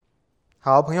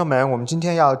好，朋友们，我们今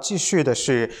天要继续的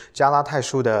是加拉太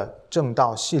书的正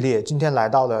道系列。今天来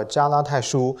到了加拉太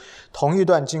书同一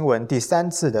段经文第3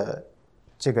次的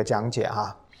这个讲解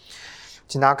哈。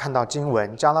请大家看到经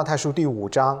文，加拉太书第5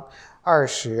章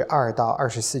22到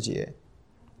24节。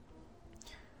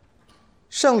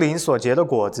圣灵所结的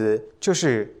果子，就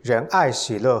是仁爱、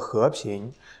喜乐、和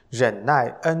平、忍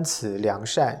耐、恩慈、良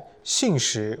善、信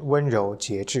实、温柔、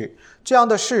节制。这样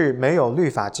的事没有律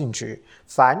法禁止，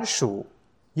凡属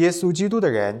耶稣基督的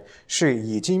人，是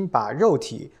已经把肉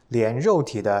体连肉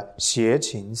体的邪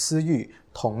情私欲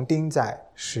同钉在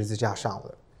十字架上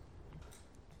了。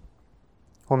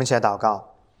我们一起来祷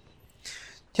告。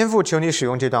天父，求你使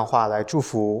用这段话来祝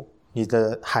福你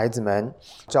的孩子们，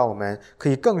叫我们可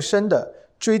以更深的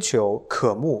追求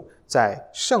渴慕，在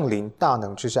圣灵大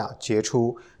能之下结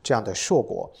出这样的硕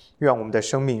果。愿我们的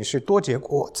生命是多结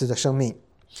果子的生命，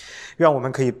愿我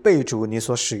们可以被主你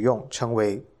所使用，成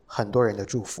为很多人的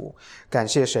祝福。感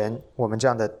谢神，我们这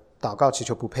样的祷告祈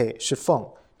求不配，是奉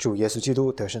主耶稣基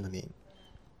督得胜的名，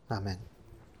阿们。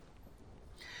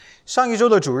上一周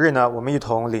的主日呢，我们一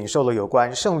同领受了有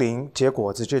关圣灵结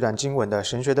果子这段经文的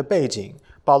神学的背景。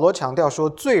保罗强调说，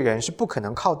罪人是不可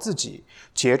能靠自己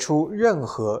结出任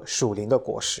何属灵的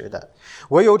果实的，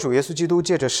唯有主耶稣基督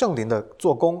借着圣灵的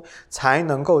做工，才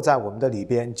能够在我们的里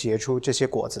边结出这些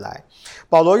果子来。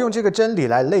保罗用这个真理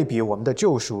来类比我们的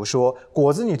救赎，说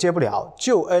果子你结不了，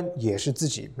救恩也是自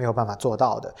己没有办法做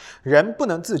到的。人不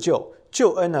能自救，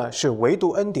救恩呢是唯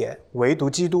独恩典，唯独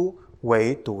基督，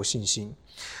唯独信心。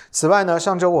此外呢，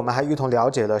上周我们还一同了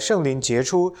解了圣灵结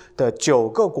出的9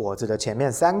个果子的前面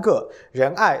3个，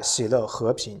仁爱、喜乐、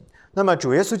和平。那么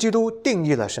主耶稣基督定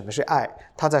义了什么是爱，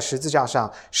他在十字架上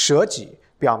舍己，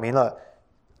表明了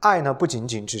爱呢不仅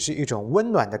仅只是一种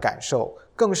温暖的感受，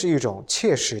更是一种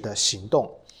切实的行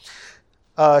动。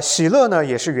喜乐呢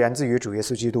也是源自于主耶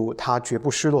稣基督，他绝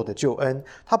不失落的救恩，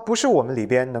它不是我们里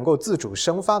边能够自主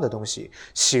生发的东西。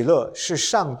喜乐是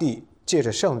上帝借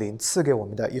着圣灵赐给我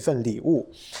们的一份礼物。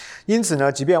因此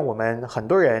呢，即便我们很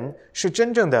多人是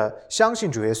真正的相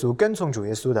信主耶稣，跟从主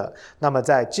耶稣的，那么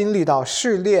在经历到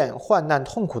试炼、患难、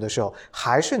痛苦的时候，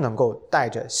还是能够带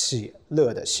着喜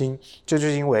乐的心。这就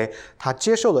是因为他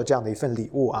接受了这样的一份礼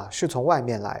物啊，是从外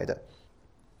面来的。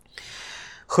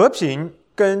和平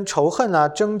跟仇恨啊、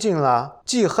争竞啊、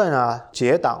记恨啊、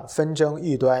结党、纷争、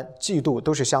异端、嫉妒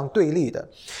都是相对立的。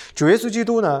主耶稣基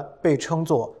督呢，被称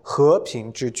作和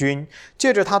平之君，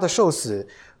借着他的受死，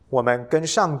我们跟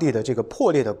上帝的这个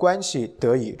破裂的关系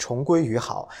得以重归于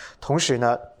好。同时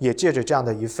呢，也借着这样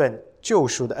的一份救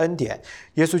赎的恩典，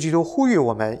耶稣基督呼吁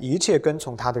我们一切跟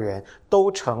从他的人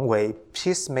都成为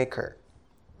peacemaker.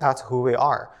 That's who we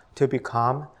are, to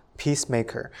become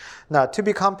peacemaker. Now, to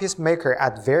become peacemaker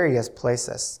at various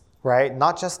places, right?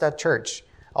 Not just at church,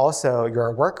 also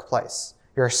your workplace,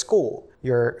 your school,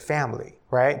 your family,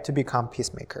 right? To become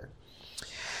peacemaker.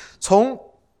 从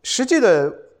实际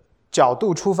的角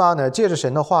度出发呢，借着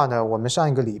神的话呢，我们上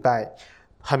一个礼拜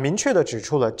很明确地指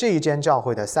出了这一间教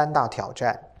会的3大挑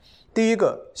战。第一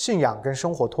个，信仰跟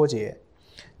生活脱节；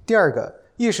第二个，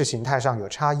意识形态上有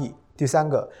差异；第三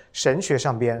个，神学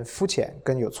上边肤浅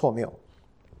跟有错谬。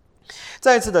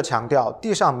再一次的强调，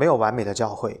地上没有完美的教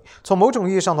会。从某种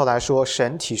意义上头来说，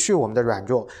神体恤我们的软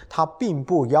弱，他并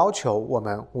不要求我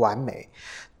们完美。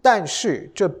但是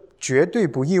这绝对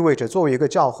不意味着作为一个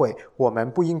教会，我们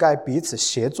不应该彼此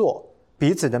协作，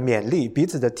彼此的勉励，彼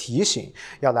此的提醒，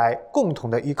要来共同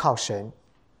的依靠神，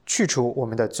去除我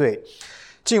们的罪，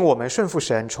尽我们顺服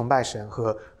神、崇拜神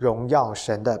和荣耀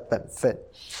神的本分。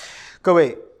各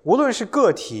位，无论是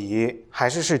个体还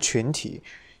是群体，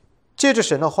借着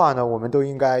神的话呢，我们都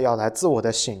应该要来自我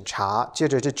的省察，借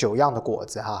着这9样的果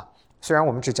子哈。虽然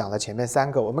我们只讲了前面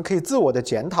3个，我们可以自我的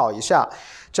检讨一下，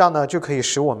这样呢就可以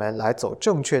使我们来走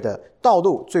正确的道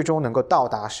路，最终能够到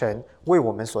达神为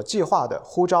我们所计划的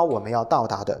呼召我们要到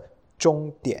达的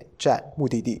终点站目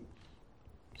的地。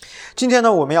今天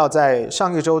呢，我们要在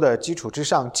上一周的基础之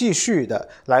上继续的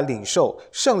来领受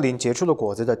圣灵结出的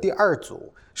果子的第2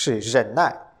组，是忍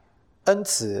耐、恩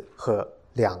慈和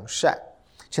良善。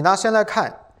请大家先来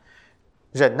看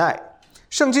忍耐。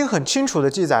圣经很清楚地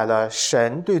记载了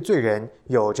神对罪人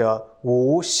有着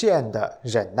无限的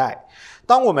忍耐。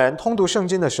当我们通读圣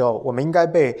经的时候，我们应该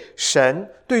被神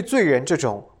对罪人这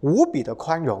种无比的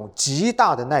宽容、极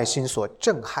大的耐心所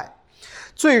震撼。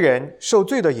罪人受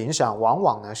罪的影响往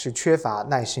往呢是缺乏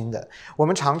耐心的。我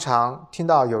们常常听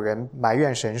到有人埋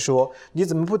怨神说，你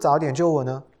怎么不早点救我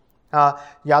呢？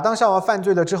亚当夏娃犯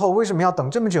罪了之后，为什么要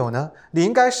等这么久呢？你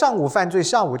应该上午犯罪，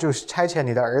下午就差遣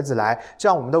你的儿子来，这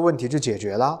样我们的问题就解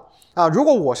决了。如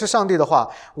果我是上帝的话，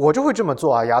我就会这么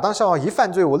做啊。亚当夏娃一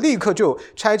犯罪，我立刻就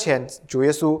差遣主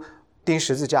耶稣钉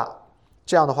十字架，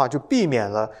这样的话就避免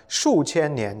了数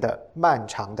千年的漫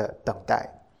长的等待。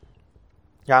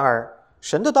然而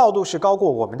神的道路是高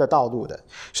过我们的道路的，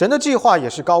神的计划也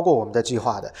是高过我们的计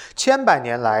划的。千百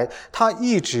年来，他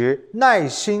一直耐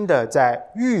心的在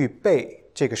预备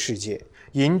这个世界，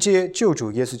迎接救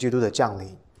主耶稣基督的降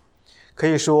临。可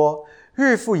以说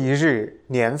日复一日，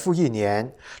年复一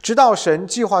年，直到神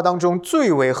计划当中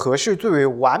最为合适、最为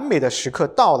完美的时刻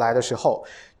到来的时候，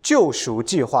救赎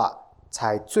计划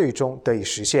才最终得以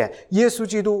实现，耶稣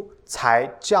基督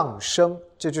才降生。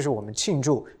这就是我们庆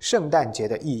祝圣诞节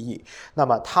的意义。那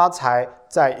么他才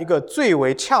在一个最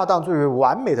为恰当、最为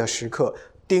完美的时刻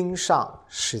钉上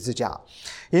十字架。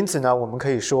因此呢，我们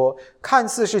可以说，看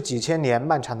似是几千年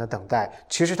漫长的等待，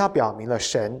其实它表明了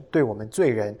神对我们罪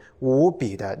人无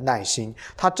比的耐心。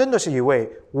他真的是一位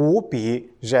无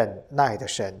比忍耐的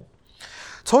神。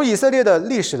从以色列的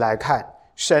历史来看，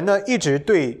神呢一直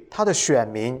对他的选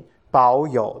民保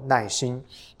有耐心。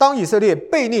当以色列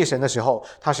背逆神的时候，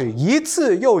他是一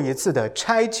次又一次的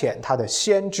差遣他的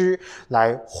先知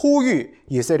来呼吁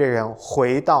以色列人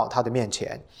回到他的面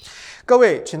前。各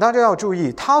位，请大家要注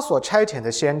意，他所差遣的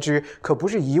先知可不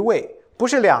是一位，不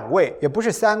是两位，也不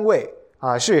是三位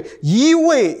是一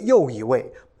位又一位，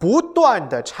不断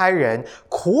的差人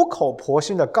苦口婆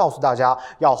心的告诉大家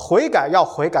要悔改，要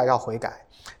悔改，要悔改。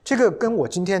这个跟我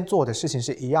今天做的事情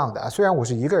是一样的虽然我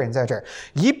是一个人在这儿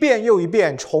一遍又一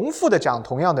遍重复的讲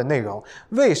同样的内容，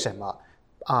为什么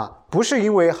不是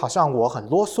因为好像我很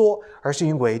啰嗦，而是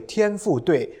因为天父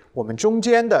对我们中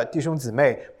间的弟兄姊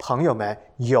妹朋友们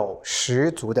有十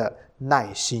足的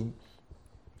耐心。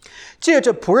借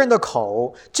着仆人的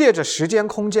口，借着时间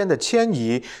空间的迁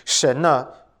移，神呢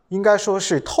应该说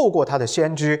是透过他的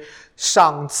先知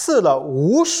赏赐了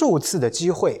无数次的机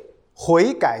会，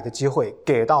悔改的机会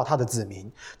给到他的子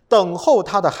民，等候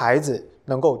他的孩子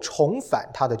能够重返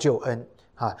他的救恩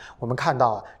我们看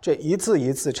到这一次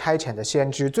一次差遣的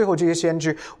先知，最后这些先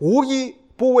知无一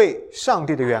不为上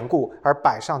帝的缘故而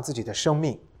摆上自己的生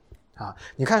命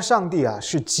你看上帝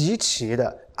是极其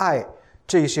的爱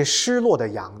这些失落的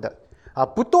羊的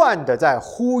不断的在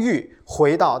呼吁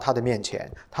回到他的面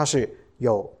前，他是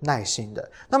有耐心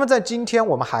的。那么在今天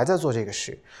我们还在做这个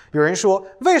事。有人说，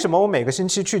为什么我每个星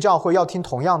期去教会要听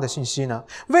同样的信息呢？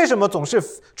为什么总是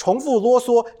重复啰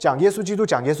嗦讲耶稣基督，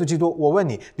讲耶稣基督？我问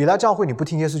你，你来教会你不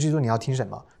听耶稣基督，你要听什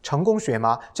么？成功学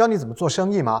吗？教你怎么做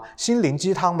生意吗？心灵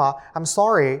鸡汤吗？ I'm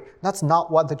sorry, that's not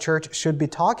what the church should be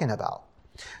talking about.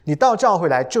 你到教会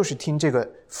来就是听这个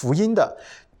福音的，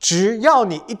只要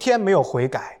你一天没有悔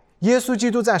改，耶稣基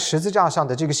督在十字架上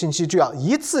的这个信息就要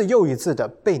一次又一次的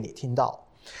被你听到。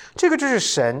这个就是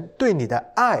神对你的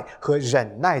爱和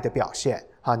忍耐的表现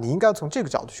你应该从这个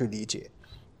角度去理解。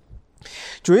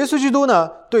主耶稣基督呢，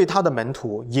对他的门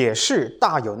徒也是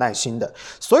大有耐心的。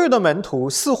所有的门徒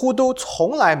似乎都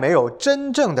从来没有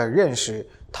真正的认识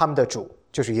他们的主，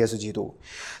就是耶稣基督。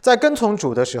在跟从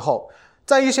主的时候，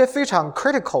在一些非常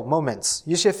critical moments，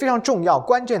 一些非常重要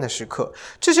关键的时刻，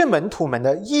这些门徒们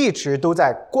呢一直都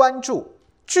在关注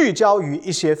聚焦于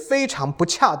一些非常不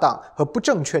恰当和不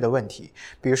正确的问题，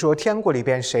比如说天国里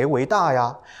边谁为大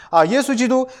呀耶稣基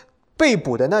督被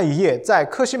捕的那一夜，在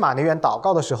客西马尼园祷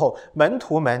告的时候，门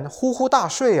徒们呼呼大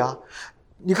睡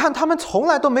你看他们从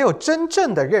来都没有真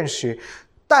正的认识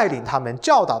带领他们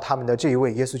教导他们的这一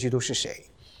位耶稣基督是谁。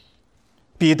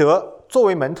彼得作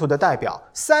为门徒的代表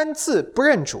3次不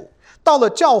认主，到了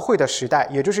教会的时代，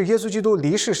也就是耶稣基督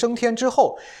离世升天之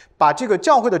后，把这个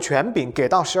教会的权柄给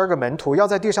到12个门徒，要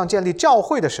在地上建立教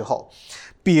会的时候，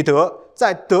彼得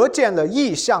在得见了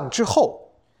异象之后，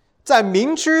在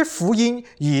明知福音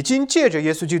已经借着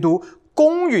耶稣基督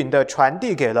公允地传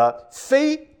递给了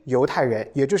非犹太人，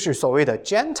也就是所谓的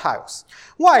Gentiles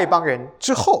外邦人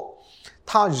之后，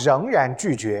他仍然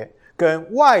拒绝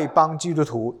跟外邦基督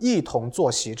徒一同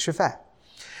坐席吃饭。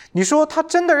你说他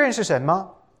真的认识神吗？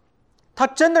他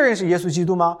真的认识耶稣基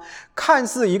督吗？看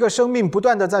似一个生命不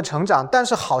断的在成长，但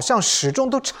是好像始终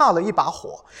都差了一把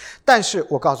火。但是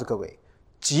我告诉各位，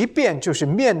即便就是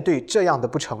面对这样的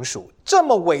不成熟，这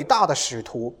么伟大的使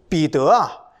徒彼得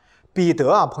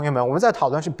朋友们，我们在讨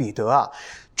论是彼得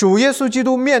主耶稣基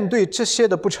督面对这些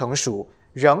的不成熟，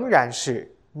仍然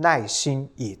是耐心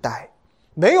以待，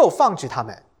没有放弃他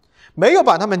们，没有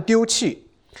把他们丢弃。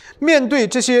面对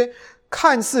这些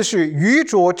看似是愚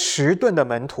拙迟钝的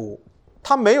门徒，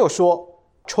他没有说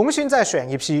重新再选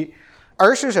一批，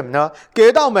而是什么呢？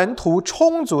给到门徒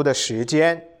充足的时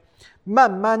间，慢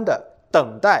慢的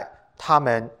等待他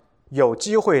们有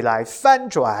机会来翻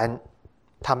转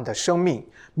他们的生命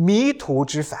迷途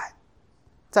知返。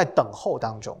在等候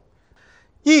当中，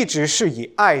一直是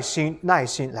以爱心、耐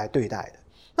心来对待的。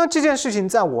那这件事情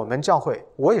在我们教会，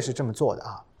我也是这么做的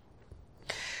啊。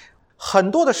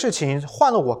很多的事情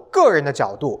换了我个人的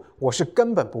角度，我是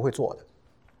根本不会做的。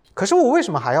可是我为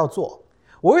什么还要做？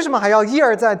我为什么还要一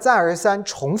而再、再而三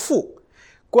重复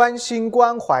关心、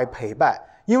关怀、陪伴？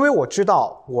因为我知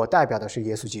道我代表的是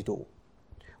耶稣基督，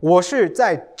我是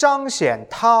在彰显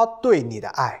他对你的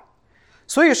爱，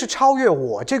所以是超越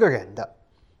我这个人的。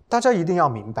大家一定要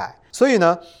明白。所以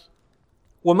呢，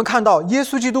我们看到耶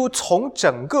稣基督从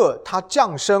整个他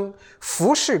降生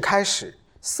服事开始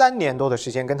3年多的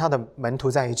时间，跟他的门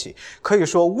徒在一起，可以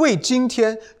说为今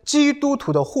天基督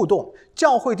徒的互动、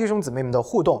教会弟兄姊妹们的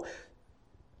互动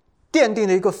奠定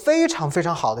了一个非常非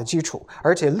常好的基础，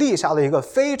而且立下了一个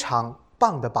非常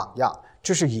棒的榜样，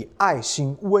就是以爱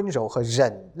心、温柔和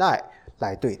忍耐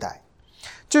来对待。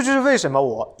这就是为什么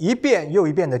我一遍又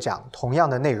一遍的讲同样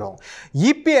的内容，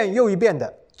一遍又一遍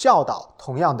的教导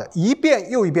同样的，一遍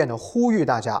又一遍的呼吁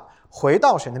大家回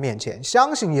到神的面前，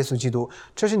相信耶稣基督，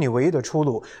这是你唯一的出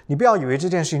路。你不要以为这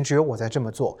件事情只有我在这么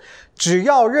做，只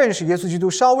要认识耶稣基督，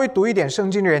稍微读一点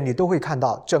圣经的人，你都会看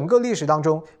到整个历史当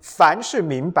中，凡是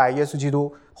明白耶稣基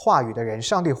督话语的人，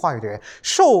上帝话语的人，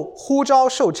受呼召、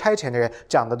受差遣的人，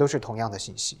讲的都是同样的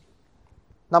信息。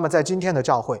那么在今天的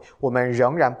教会，我们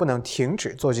仍然不能停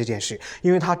止做这件事，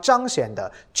因为它彰显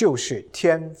的就是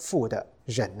天父的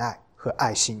忍耐和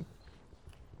爱心。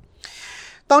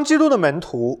当基督的门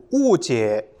徒误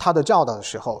解他的教导的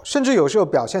时候，甚至有时候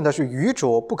表现的是愚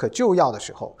拙不可救药的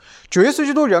时候，主耶稣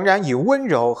基督仍然以温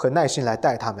柔和耐心来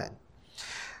待他们。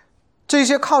这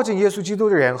些靠近耶稣基督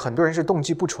的人，很多人是动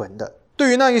机不纯的。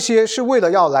对于那一些是为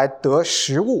了要来得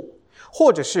食物，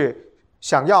或者是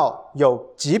想要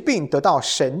有疾病得到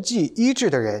神迹医治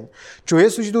的人，主耶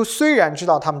稣基督虽然知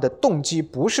道他们的动机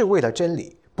不是为了真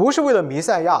理，不是为了弥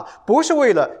赛亚，不是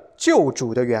为了救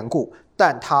主的缘故，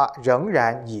但他仍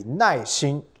然以耐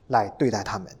心来对待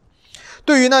他们。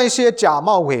对于那一些假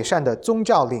冒伪善的宗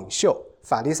教领袖、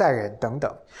法利赛人等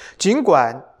等，尽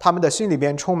管他们的心里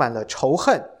边充满了仇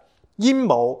恨、阴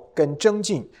谋跟争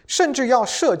竞，甚至要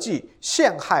设计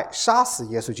陷害、杀死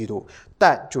耶稣基督，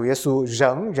但主耶稣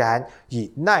仍然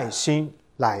以耐心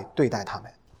来对待他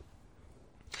们。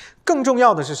更重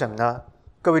要的是什么呢？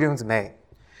各位弟兄姊妹，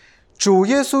主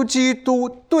耶稣基督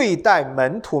对待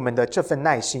门徒们的这份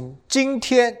耐心，今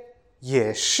天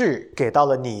也是给到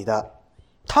了你的，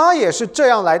他也是这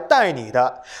样来待你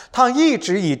的。他一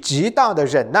直以极大的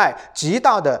忍耐、极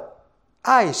大的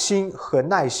爱心和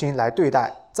耐心来对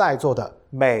待在座的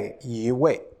每一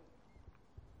位。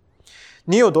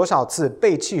你有多少次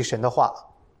背弃神的话，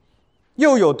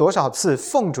又有多少次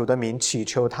奉主的名祈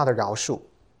求他的饶恕，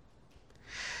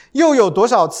又有多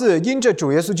少次因着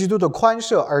主耶稣基督的宽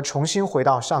赦而重新回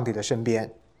到上帝的身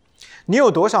边？你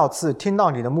有多少次听到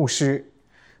你的牧师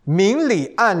明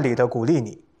里暗里的鼓励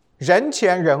你，人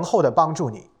前人后的帮助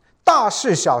你，大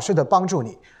事小事的帮助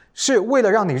你，是为了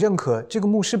让你认可这个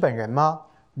牧师本人吗？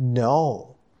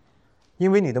 No，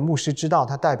 因为你的牧师知道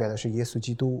他代表的是耶稣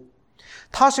基督，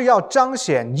他是要彰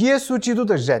显耶稣基督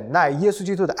的忍耐、耶稣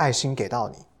基督的爱心给到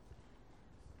你。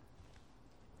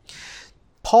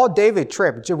Paul David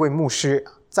Tripp 这位牧师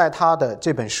在他的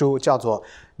这本书叫做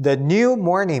The New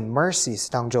Morning Mercies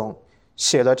当中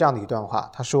写了这样的一段话，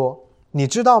他说，你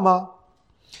知道吗？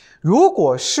如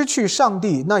果失去上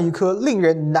帝那一颗令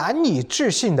人难以置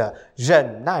信的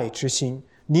忍耐之心，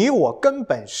你我根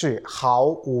本是毫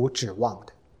无指望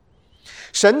的。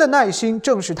神的耐心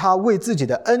正是他为自己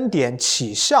的恩典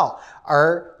起效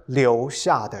而留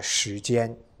下的时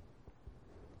间。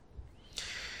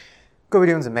各位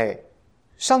弟兄姊妹，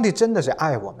上帝真的是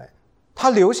爱我们，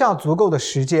他留下足够的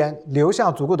时间，留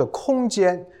下足够的空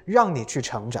间让你去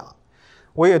成长。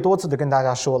我也多次的跟大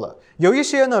家说了，有一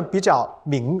些呢比较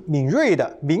敏锐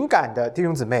的、敏感的弟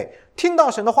兄姊妹，听到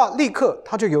神的话立刻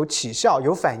他就有起效、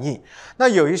有反应。那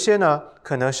有一些呢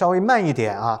可能稍微慢一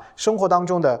点啊，生活当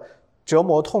中的折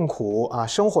磨痛苦啊，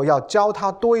生活要教他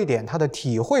多一点，他的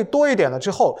体会多一点了之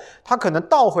后，他可能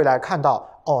倒回来看到，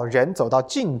人走到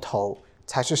尽头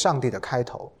才是上帝的开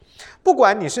头。不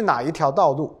管你是哪一条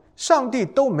道路，上帝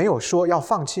都没有说要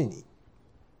放弃你，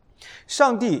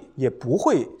上帝也不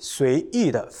会随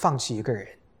意的放弃一个人。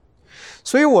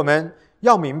所以我们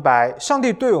要明白，上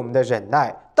帝对我们的忍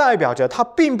耐代表着他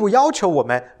并不要求我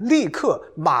们立刻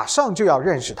马上就要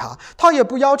认识他，他也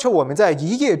不要求我们在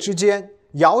一夜之间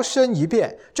摇身一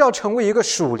变就要成为一个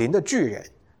属灵的巨人，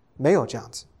没有这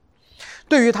样子。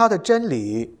对于他的真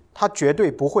理，他绝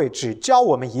对不会只教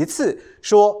我们一次，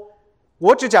说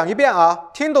我只讲一遍啊，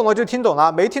听懂了就听懂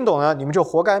了，没听懂呢你们就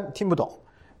活该听不懂。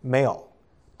没有，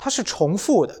他是重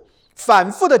复的、反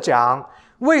复的讲，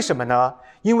为什么呢？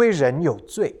因为人有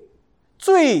罪，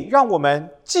罪让我们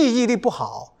记忆力不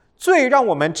好，罪让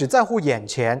我们只在乎眼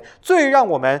前，罪让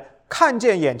我们看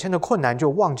见眼前的困难就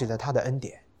忘记了他的恩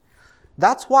典。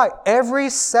That's why every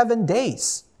 7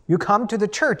 days you come to the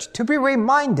church to be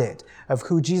reminded of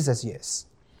who Jesus is.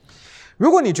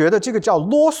 如果你觉得这个叫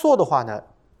啰嗦的话呢，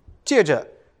借着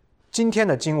今天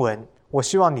的经文，我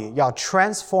希望你要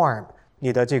transform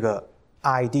你的这个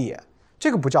idea。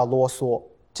这个不叫啰嗦，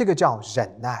这个叫忍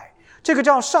耐，这个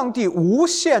叫上帝无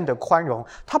限的宽容。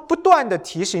他不断的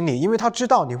提醒你，因为他知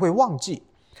道你会忘记，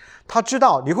他知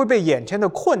道你会被眼前的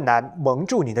困难蒙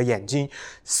住你的眼睛，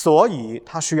所以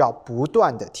他需要不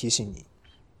断的提醒你。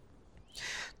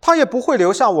他也不会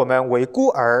留下我们为孤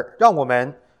儿，让我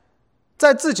们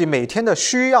在自己每天的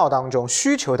需要当中、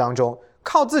需求当中，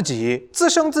靠自己自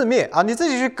生自灭啊！你自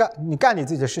己去干，你干你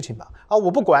自己的事情吧啊！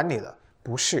我不管你了。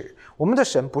不是，我们的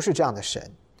神不是这样的神。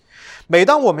每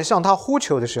当我们向他呼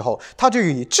求的时候，他就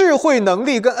以智慧、能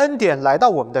力跟恩典来到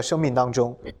我们的生命当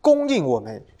中，供应我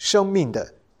们生命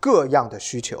的各样的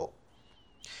需求。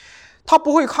他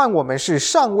不会看我们是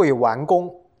尚未完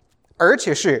工，而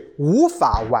且是无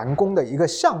法完工的一个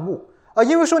项目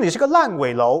因为说你是个烂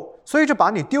尾楼，所以就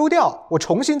把你丢掉，我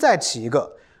重新再起一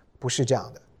个。不是这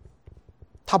样的，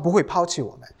他不会抛弃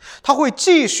我们，他会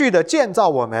继续的建造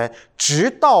我们，直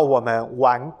到我们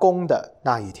完工的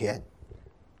那一天。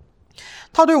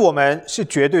他对我们是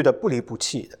绝对的不离不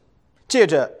弃的，借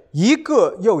着一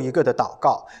个又一个的祷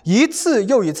告，一次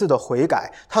又一次的悔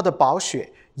改，他的宝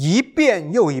血一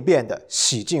遍又一遍的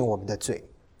洗净我们的罪，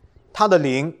他的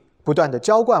灵不断的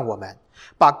浇灌我们，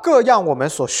把各样我们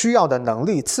所需要的能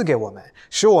力赐给我们，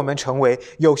使我们成为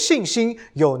有信心、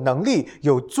有能力、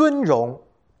有尊荣、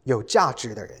有价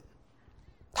值的人。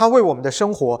他为我们的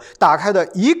生活打开了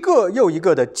一个又一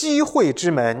个的机会之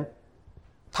门，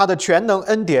他的全能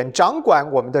恩典掌管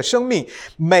我们的生命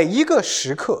每一个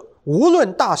时刻，无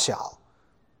论大小，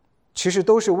其实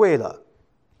都是为了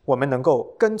我们能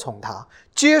够跟从他，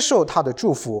接受他的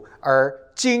祝福而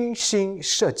精心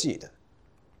设计的。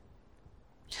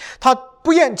他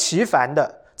不厌其烦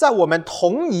的在我们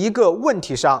同一个问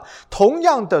题上、同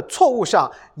样的错误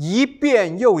上，一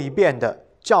遍又一遍的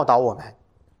教导我们，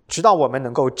直到我们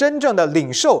能够真正的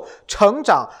领受、成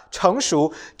长、成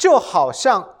熟，就好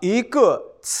像一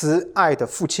个慈爱的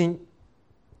父亲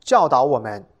教导我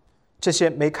们这些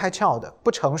没开窍的不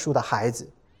成熟的孩子，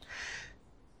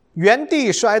原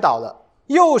地摔倒了，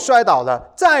又摔倒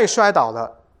了，再摔倒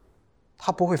了，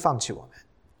他不会放弃我们，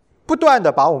不断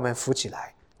的把我们扶起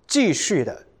来，继续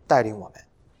的带领我们。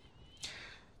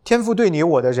天父对你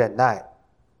我的忍耐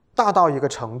大到一个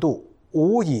程度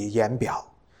无以言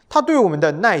表，他对我们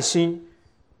的耐心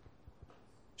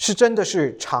是真的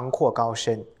是长阔高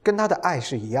深，跟他的爱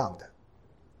是一样的。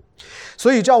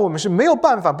所以叫我们是没有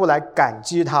办法不来感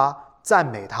激他、赞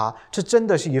美他，这真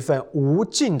的是一份无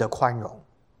尽的宽容。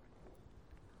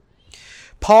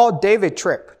Paul David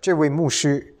Tripp 这位牧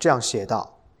师这样写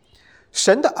道：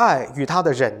神的爱与他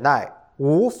的忍耐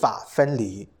无法分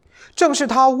离，正是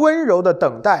他温柔的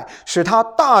等待，使他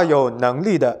大有能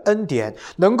力的恩典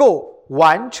能够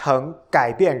完成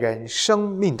改变人生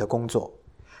命的工作。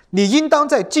你应当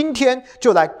在今天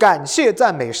就来感谢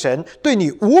赞美神对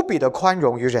你无比的宽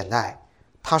容与忍耐，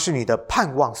他是你的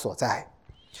盼望所在。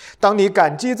当你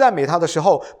感激赞美他的时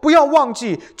候，不要忘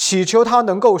记祈求他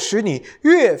能够使你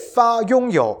越发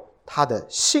拥有他的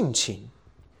性情，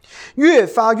越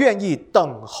发愿意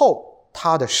等候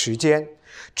他的时间，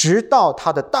直到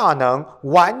他的大能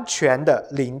完全的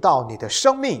临到你的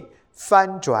生命，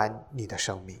翻转你的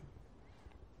生命。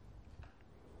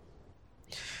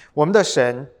我们的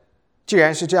神既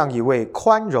然是这样一位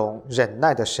宽容忍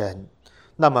耐的神，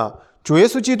那么主耶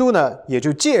稣基督呢，也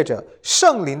就借着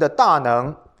圣灵的大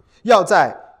能，要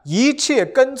在一切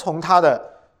跟从他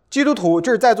的基督徒，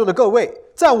就是在座的各位，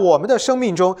在我们的生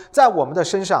命中，在我们的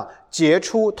身上结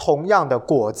出同样的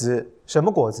果子。什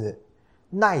么果子？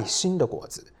耐心的果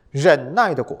子，忍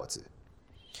耐的果子。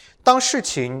当事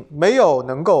情没有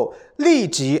能够立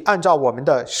即按照我们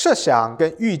的设想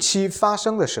跟预期发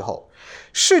生的时候，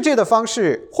世界的方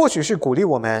式或许是鼓励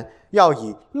我们要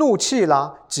以怒气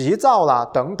啦、急躁啦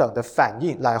等等的反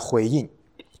应来回应，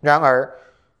然而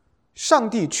上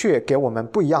帝却给我们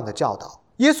不一样的教导。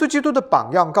耶稣基督的榜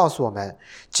样告诉我们，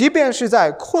即便是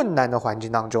在困难的环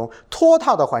境当中、拖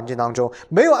沓的环境当中，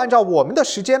没有按照我们的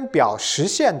时间表实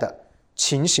现的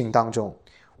情形当中，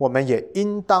我们也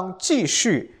应当继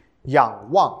续仰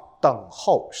望等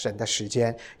候神的时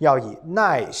间，要以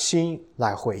耐心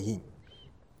来回应。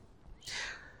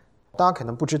大家可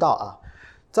能不知道啊，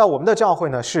在我们的教会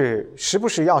呢，是时不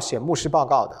时要写牧师报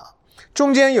告的。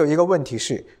中间有一个问题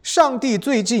是，上帝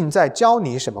最近在教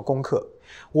你什么功课？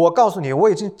我告诉你，我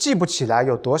已经记不起来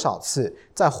有多少次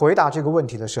在回答这个问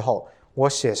题的时候，我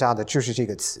写下的就是这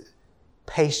个词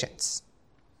patience。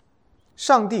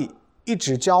 上帝一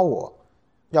直教我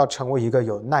要成为一个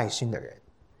有耐心的人。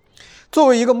作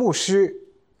为一个牧师，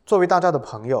作为大家的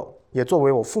朋友，也作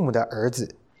为我父母的儿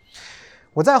子，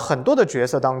我在很多的角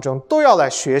色当中都要来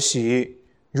学习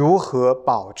如何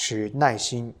保持耐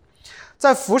心。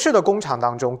在服事的工厂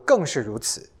当中更是如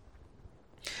此。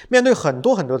面对很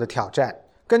多的挑战，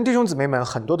跟弟兄姊妹们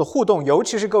很多的互动，尤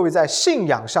其是各位在信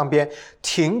仰上边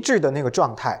停滞的那个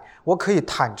状态，我可以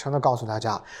坦诚地告诉大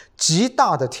家，极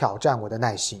大的挑战我的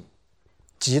耐心，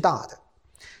极大的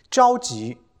着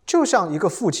急。就像一个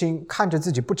父亲看着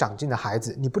自己不长进的孩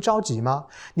子，你不着急吗？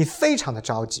你非常的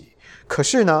着急。可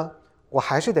是呢，我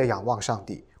还是得仰望上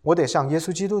帝，我得像耶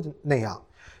稣基督那样，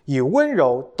以温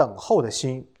柔等候的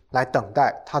心来等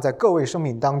待他在各位生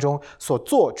命当中所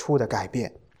做出的改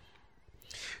变。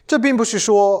这并不是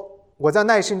说我在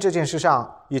耐心这件事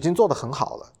上已经做得很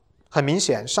好了，很明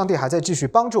显，上帝还在继续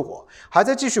帮助我，还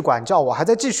在继续管教我，还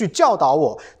在继续教导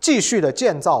我，继续的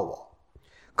建造我。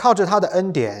靠着他的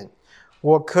恩典，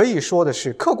我可以说的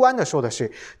是，客观的说的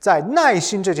是，在耐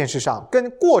心这件事上跟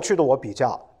过去的我比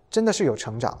较，真的是有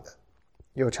成长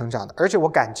的，而且我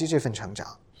感激这份成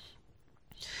长。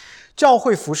教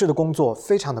会服事的工作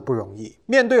非常的不容易，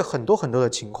面对很多的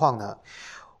情况呢，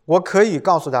我可以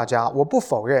告诉大家，我不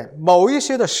否认某一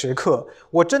些的时刻，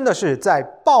我真的是在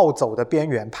暴走的边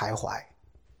缘徘徊。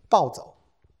暴走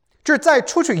就是再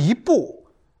出去一步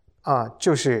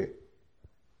就是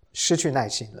失去耐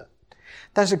心了。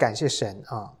但是感谢神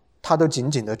他都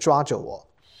紧紧地抓着我，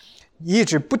一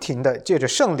直不停地借着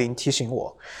圣灵提醒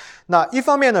我。那一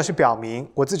方面呢，是表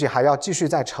明我自己还要继续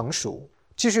在成熟，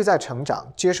继续在成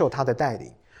长，接受他的带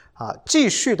领继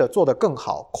续的做得更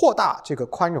好，扩大这个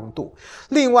宽容度。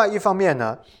另外一方面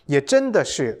呢，也真的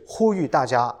是呼吁大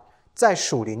家在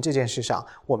属灵这件事上，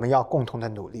我们要共同的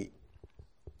努力，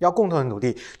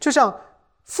就像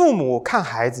父母看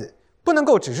孩子，不能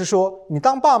够只是说你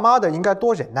当爸妈的应该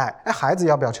多忍耐，孩子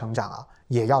要不要成长啊？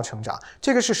也要成长，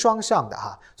这个是双向的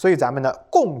所以咱们呢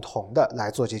共同的来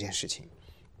做这件事情。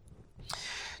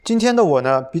今天的我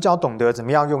呢，比较懂得怎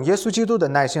么样用耶稣基督的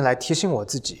耐心来提醒我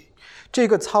自己，这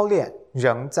个操练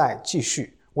仍在继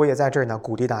续。我也在这儿呢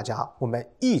鼓励大家，我们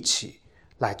一起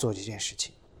来做这件事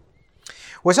情。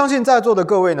我相信在座的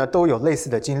各位呢都有类似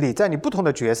的经历，在你不同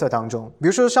的角色当中，比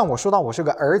如说像我说到我是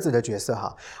个儿子的角色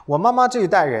我妈妈这一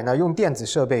代人呢用电子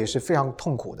设备是非常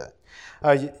痛苦的。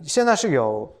现在是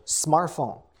有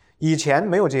smartphone， 以前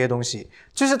没有这些东西，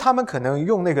就是他们可能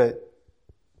用那个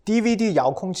DVD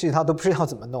遥控器，他都不知道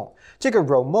怎么弄，这个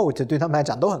remote 对他们来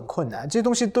讲都很困难，这些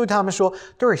东西对他们说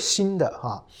都是新的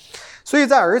所以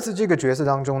在儿子这个角色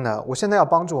当中呢，我现在要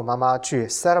帮助我妈妈去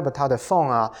set up 她的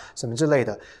phone什么之类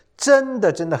的，真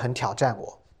的很挑战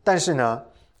我。但是呢，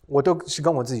我都是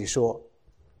跟我自己说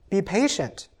be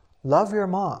patient, love your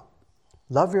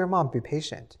mom, be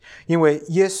patient。 因为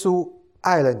耶稣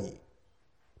爱了你，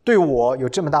对我有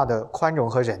这么大的宽容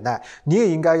和忍耐，你也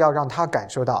应该要让他感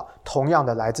受到同样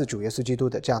的来自主耶稣基督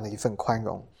的这样的一份宽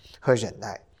容和忍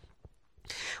耐。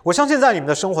我相信在你们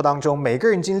的生活当中，每个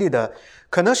人经历的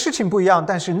可能事情不一样，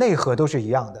但是内核都是一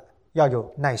样的，要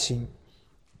有耐心。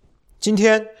今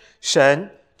天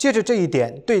神借着这一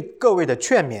点对各位的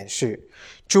劝勉是，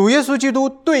主耶稣基督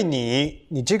对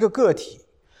你这个个体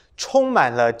充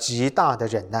满了极大的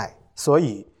忍耐，所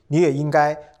以你也应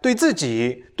该对自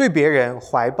己对别人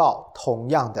怀抱同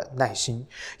样的耐心。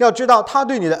要知道他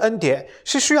对你的恩典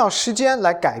是需要时间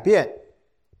来改变，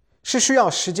是需要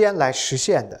时间来实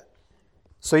现的。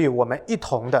所以我们一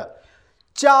同的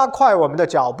加快我们的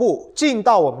脚步，尽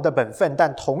到我们的本分，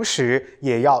但同时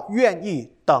也要愿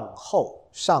意等候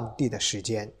上帝的时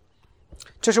间。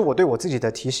这是我对我自己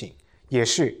的提醒，也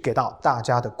是给到大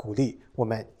家的鼓励。我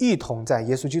们一同在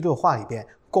耶稣基督的话里边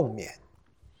共勉。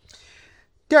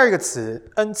第二个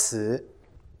词，恩慈。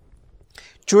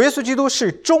主耶稣基督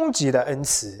是终极的恩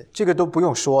慈，这个都不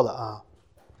用说了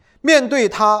面对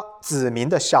他子民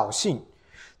的小信，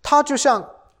他就像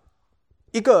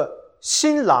一个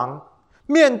新郎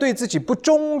面对自己不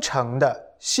忠诚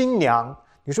的新娘，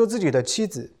你说自己的妻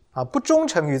子不忠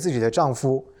诚于自己的丈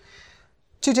夫，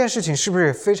这件事情是不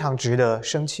是非常值得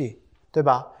生气，对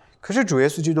吧？可是主耶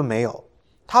稣基督没有，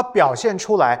他表现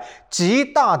出来极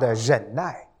大的忍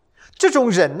耐，这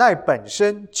种忍耐本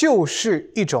身就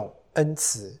是一种恩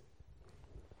慈。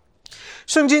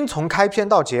圣经从开篇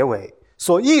到结尾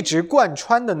所一直贯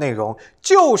穿的内容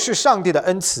就是上帝的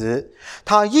恩慈，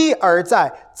他一而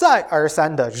再再而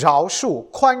三的饶恕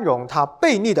宽容他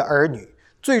悖逆的儿女，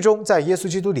最终在耶稣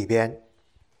基督里边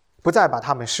不再把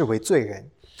他们视为罪人。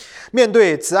面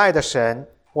对慈爱的神，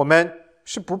我们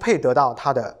是不配得到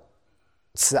他的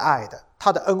慈爱的，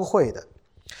他的恩惠的。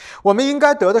我们应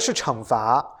该得的是惩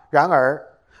罚，然而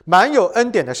满有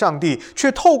恩典的上帝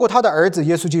却透过他的儿子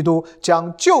耶稣基督，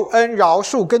将救恩、饶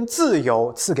恕跟自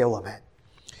由赐给我们。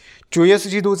主耶稣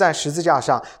基督在十字架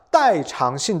上代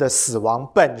偿性的死亡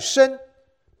本身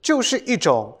就是一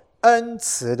种恩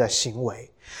慈的行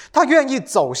为，他愿意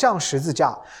走向十字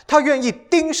架，他愿意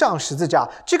钉上十字架，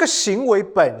这个行为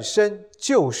本身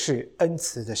就是恩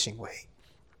慈的行为。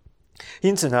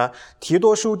因此呢，提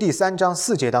多书第3章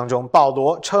4节当中，保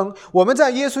罗称我们在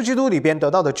耶稣基督里边得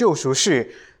到的救赎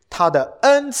是他的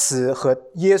恩慈和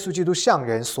耶稣基督向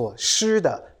人所施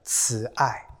的慈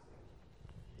爱。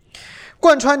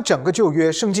贯穿整个旧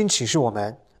约，圣经启示我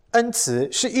们，恩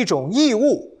慈是一种义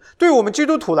务，对我们基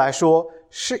督徒来说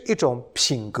是一种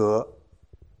品格。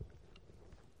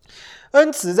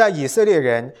恩慈在以色列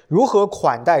人如何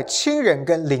款待亲人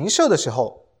跟邻舍的时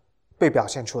候被表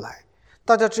现出来。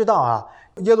大家知道啊，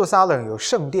耶路撒冷有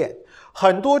圣殿，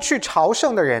很多去朝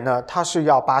圣的人呢，他是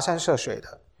要跋山涉水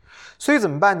的。所以怎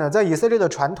么办呢？在以色列的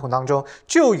传统当中，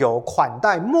就有款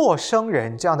待陌生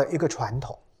人这样的一个传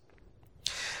统。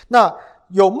那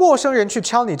有陌生人去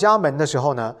敲你家门的时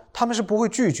候呢，他们是不会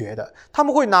拒绝的，他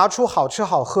们会拿出好吃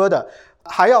好喝的，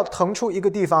还要腾出一个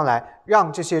地方来，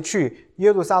让这些去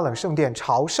耶路撒冷圣殿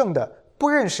朝圣的不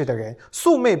认识的人、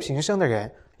素昧平生的人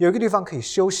有一个地方可以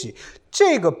休息。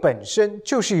这个本身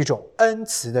就是一种恩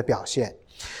慈的表现。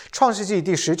创世纪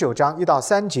第19章1到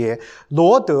3节，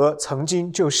罗德曾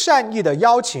经就善意的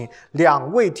邀请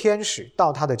2位天使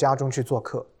到他的家中去做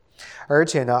客，而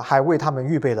且呢，还为他们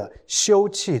预备了休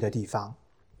憩的地方。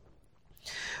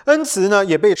恩慈呢，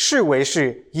也被视为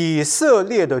是以色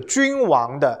列的君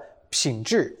王的品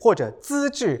质或者资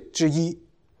质之一。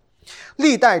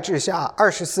历代志下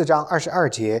24章22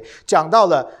节讲到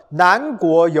了南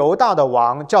国犹大的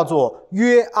王叫做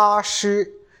约阿施，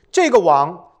这个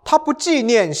王他不纪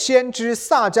念先知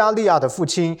撒迦利亚的父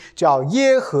亲叫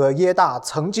耶和耶大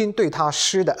曾经对他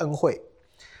施的恩惠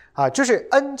就是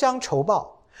恩将仇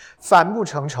报，反目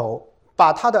成仇，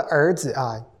把他的儿子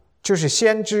就是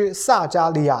先知撒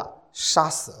迦利亚杀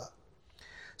死了。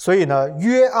所以呢，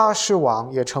约阿施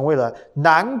王也成为了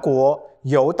南国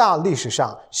犹大历史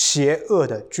上邪恶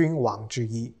的君王之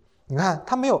一。你看，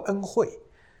他没有恩惠，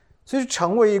所以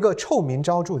成为一个臭名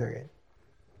昭著的人。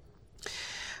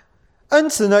恩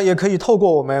慈呢，也可以透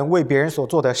过我们为别人所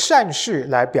做的善事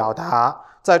来表达。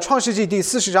在创世纪第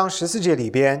40章14节里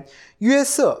边，约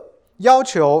瑟要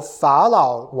求法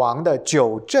老王的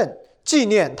纠正，纪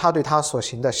念他对他所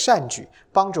行的善举，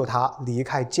帮助他离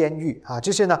开监狱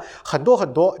这些呢，很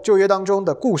多旧约当中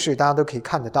的故事大家都可以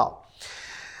看得到。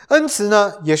恩慈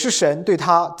呢，也是神对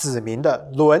他子民的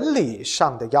伦理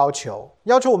上的要求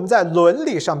我们在伦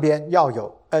理上边要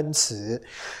有恩慈。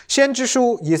先知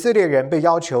书以色列人被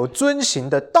要求遵行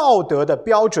的道德的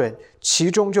标准，其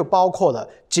中就包括了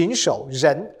谨守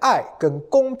仁爱跟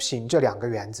公平这2个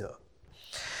原则。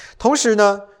同时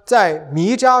呢，在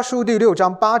弥迦书第6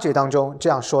章8节当中这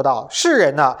样说到，世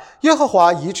人耶和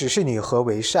华已指示你何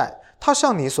为善，他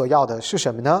向你所要的是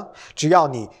什么呢？只要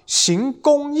你行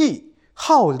公义，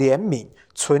好怜悯，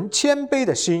存谦卑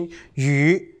的心，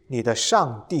与你的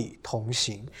上帝同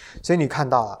行。所以你看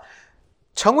到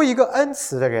成为一个恩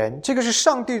慈的人，这个是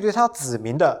上帝对他子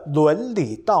民的伦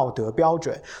理道德标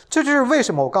准。这就是为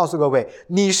什么我告诉各位，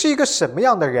你是一个什么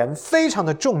样的人非常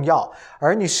的重要，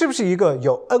而你是不是一个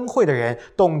有恩惠的人，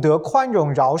懂得宽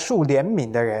容饶恕怜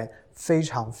悯的人非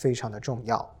常非常的重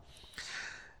要。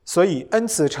所以恩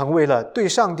慈成为了对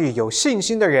上帝有信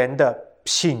心的人的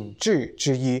品质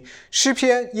之一。诗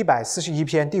篇141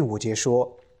篇第5节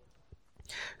说，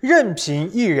任凭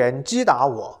一人击打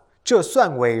我，这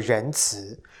算为仁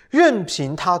慈；任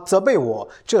凭他责备我，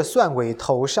这算为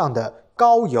头上的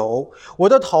膏油。我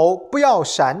的头不要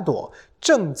闪躲，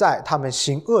正在他们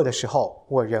行恶的时候，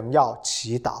我仍要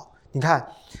祈祷。你看，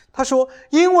他说，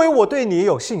因为我对你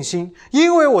有信心，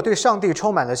因为我对上帝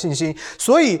充满了信心，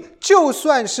所以就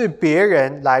算是别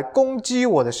人来攻击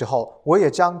我的时候，我也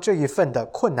将这一份的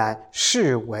困难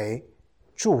视为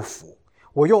祝福。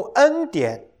我用恩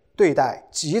典对待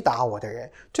击打我的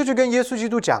人。这就跟耶稣基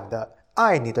督讲的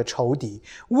爱你的仇敌，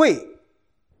为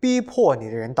逼迫你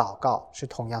的人祷告是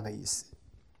同样的意思。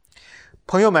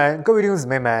朋友们，各位弟兄姊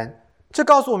妹们，这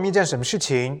告诉我们一件什么事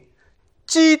情？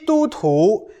基督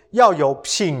徒要有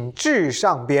品质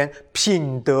上边、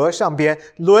品德上边、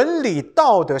伦理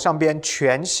道德上边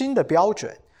全新的标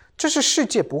准，这是世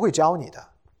界不会教你的。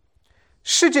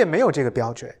世界没有这个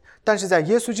标准，但是在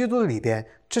耶稣基督里边，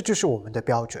这就是我们的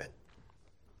标准。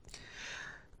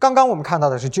刚刚我们看到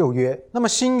的是旧约，那么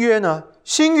新约呢？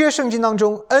新约圣经当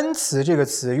中，恩慈这个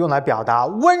词用来表达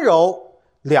温柔、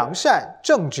良善、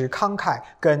正直、慷慨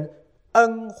跟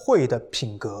恩惠的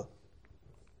品格。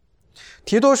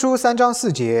提多书3章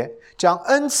4节将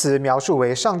恩慈描述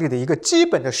为上帝的一个基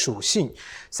本的属性。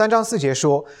3章4节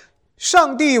说，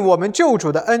上帝我们救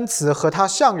主的恩慈和他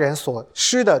向人所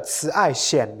施的慈爱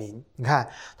显明。你看，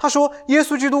他说耶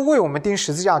稣基督为我们钉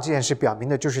十字架这件事，表明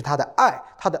的就是他的爱，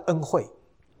他的恩惠。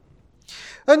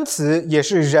恩慈也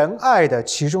是仁爱的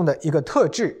其中的一个特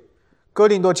质。哥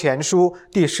林多前书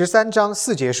第13章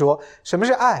4节说，什么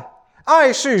是爱？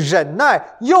爱是忍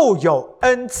耐，又有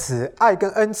恩慈。爱跟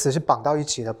恩慈是绑到一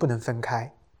起的，不能分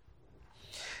开。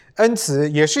恩慈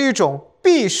也是一种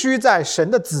必须在神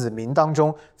的子民当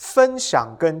中分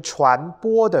享跟传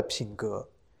播的品格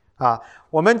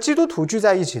我们基督徒聚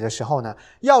在一起的时候呢，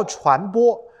要传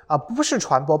播不是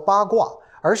传播八卦，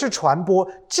而是传播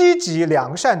积极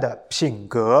良善的品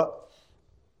格。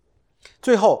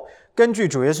最后，根据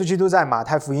主耶稣基督在马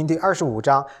太福音第25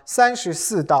章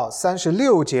34到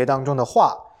36节当中的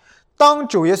话，当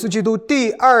主耶稣基督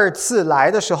第二次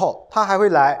来的时候，他还会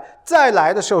来，再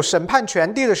来的时候，审判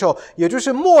全地的时候，也就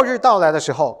是末日到来的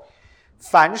时候，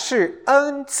凡是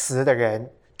恩慈的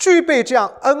人，具备这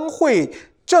样恩惠、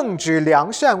正直、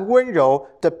良善、温柔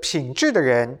的品质的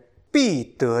人，必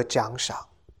得奖赏。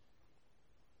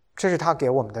这是他给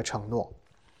我们的承诺。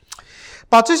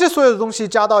把这些所有的东西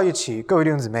加到一起，各位弟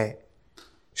兄姊妹，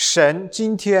神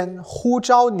今天呼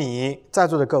召你在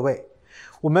座的各位，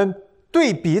我们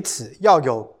对彼此要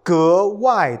有格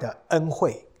外的恩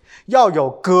惠，要有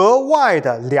格外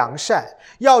的良善，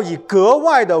要以格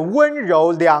外的温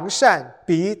柔良善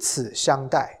彼此相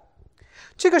待。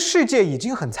这个世界已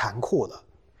经很残酷了，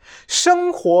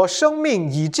生命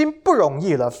已经不容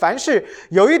易了，凡是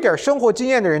有一点生活经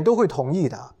验的人都会同意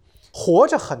的。活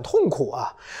着很痛苦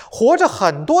活着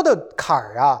很多的坎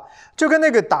儿就跟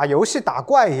那个打游戏打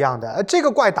怪一样的，这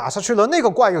个怪打下去了，那个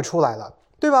怪又出来了，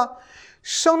对吧？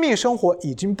生活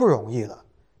已经不容易了，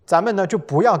咱们呢就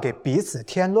不要给彼此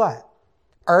添乱，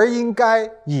而应该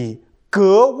以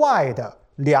格外的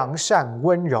良善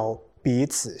温柔彼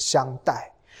此相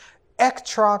待。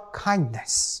 Extra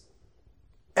kindness，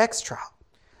 extra，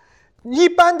 一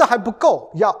般的还不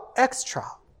够，要 extra，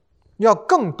 要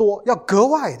更多，要格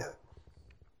外的，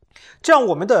这样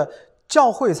我们的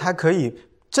教会才可以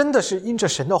真的是因着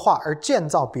神的话而建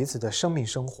造彼此的生命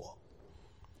生活，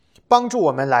帮助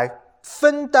我们来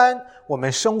分担我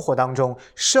们生活当中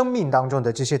生命当中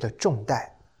的这些的重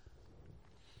担。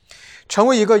成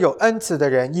为一个有恩慈的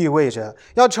人，意味着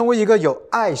要成为一个有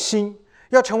爱心，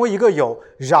要成为一个有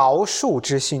饶恕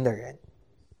之心的人。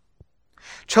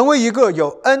成为一个有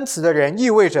恩慈的人，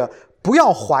意味着不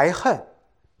要怀恨，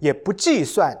也不计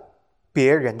算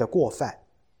别人的过犯。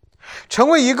成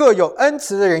为一个有恩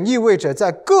慈的人，意味着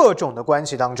在各种的关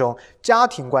系当中，家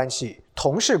庭关系、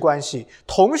同事关系、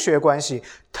同学关系，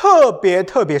特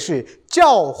别是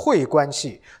教会关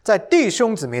系，在弟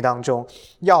兄姊妹当中，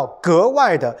要格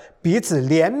外的彼此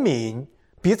怜悯、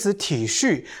彼此体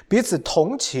恤、彼此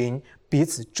同情、彼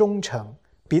此忠诚、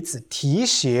彼此提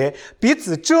携、彼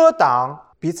此遮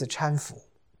挡、彼此搀扶。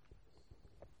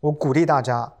我鼓励大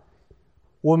家，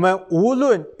我们无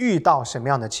论遇到什么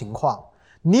样的情况，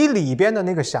你里边的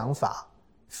那个想法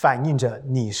反映着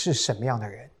你是什么样的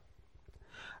人，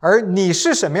而你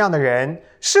是什么样的人，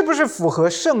是不是符合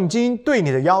圣经对你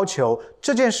的要求，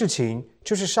这件事情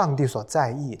就是上帝所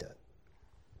在意的。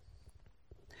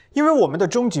因为我们的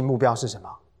终极目标是什么？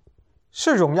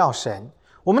是荣耀神。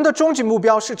我们的终极目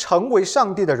标是成为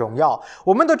上帝的荣耀，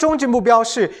我们的终极目标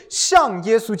是像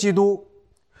耶稣基督。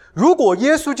如果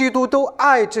耶稣基督都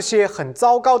爱这些很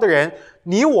糟糕的人，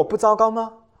你我不糟糕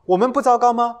吗？我们不糟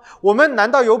糕吗？我们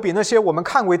难道有比那些我们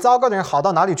看为糟糕的人好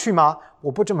到哪里去吗？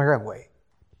我不这么认为。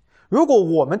如果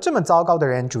我们这么糟糕的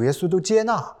人，主耶稣都接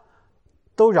纳、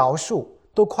都饶恕、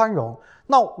都宽容，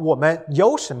那我们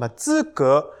有什么资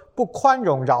格不宽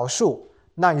容饶恕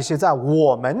那一些在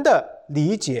我们的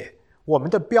理解、我们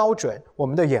的标准、我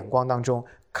们的眼光当中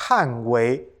看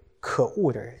为可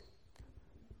恶的人？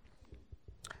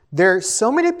 There are so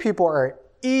many people are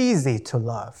easy to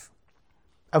love.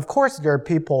 Of course, there are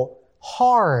people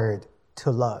hard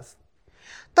to love.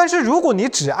 但是如果你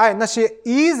只爱那些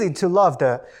easy to love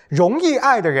的容易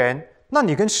爱的人，那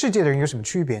你跟世界的人有什么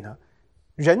区别呢？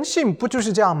人性不就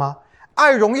是这样吗？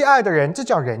爱容易爱的人，这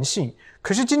叫人性。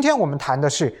可是今天我们谈的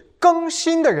是更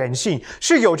新的人性，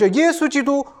是有着耶稣基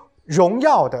督荣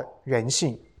耀的人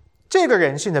性。这个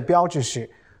人性的标志是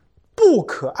不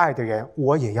可爱的人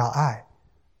我也要爱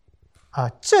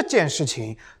这件事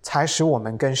情才使我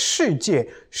们跟世界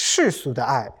世俗的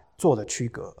爱做了区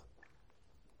隔。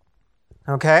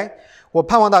OK， 我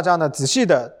盼望大家呢仔细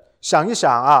的想一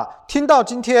想啊，听到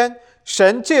今天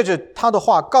神借着他的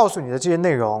话告诉你的这些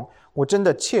内容，我真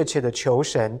的切切的求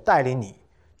神带领你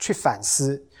去反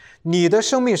思你的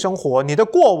生命生活，你的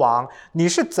过往，你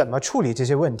是怎么处理这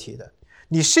些问题的？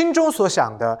你心中所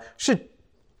想的是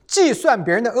计算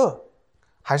别人的恶，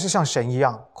还是像神一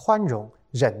样宽容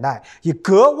忍耐，以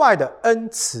格外的恩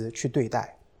慈去对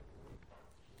待？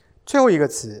最后一个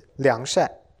词，良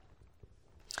善。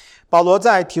保罗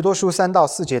在提多书3到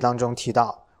4节当中提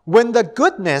到 When the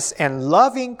goodness and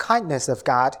loving kindness of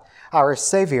God, our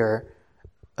Savior,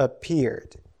 appeared.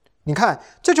 你看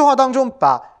这句话当中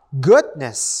把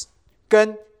goodness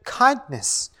跟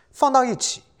kindness 放到一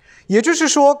起，也就是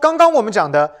说刚刚我们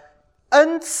讲的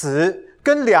恩慈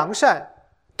跟良善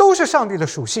都是上帝的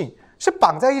属性，是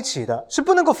绑在一起的，是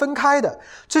不能够分开的。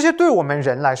这些对我们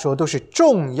人来说都是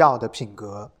重要的品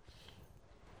格。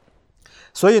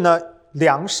所以呢，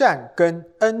良善跟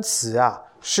恩慈啊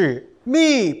是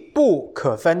密不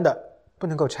可分的，不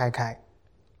能够拆开。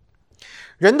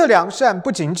人的良善不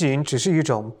仅仅只是一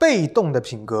种被动的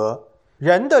品格，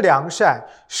人的良善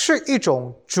是一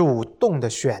种主动的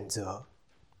选择。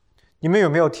你们有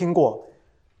没有听过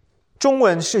中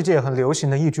文世界很流行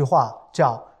的一句话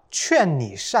叫劝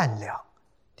你善良？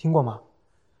听过吗？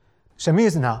什么意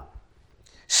思呢？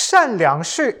善良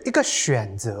是一个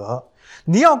选择，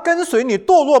你要跟随你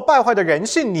堕落败坏的人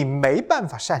性，你没办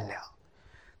法善良。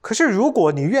可是如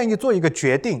果你愿意做一个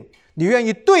决定，你愿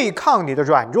意对抗你的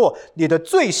软弱，你的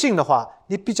罪性的话，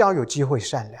你比较有机会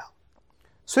善良。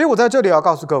所以我在这里要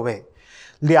告诉各位，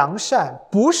良善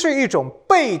不是一种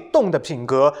被动的品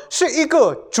格，是一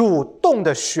个主动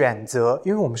的选择。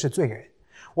因为我们是罪人，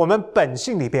我们本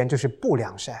性里边就是不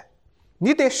良善，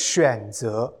你得选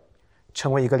择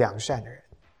成为一个良善的人。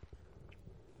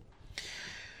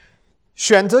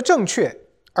选择正确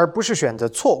而不是选择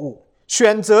错误，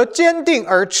选择坚定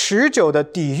而持久的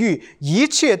抵御一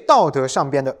切道德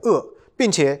上边的恶，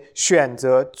并且选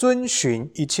择遵循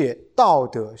一切道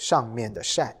德上面的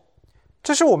善。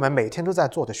这是我们每天都在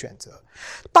做的选择，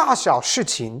大小事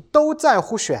情都在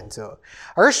乎选择，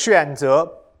而选择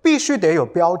必须得有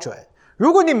标准。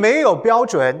如果你没有标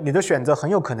准，你的选择很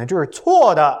有可能就是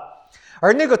错的，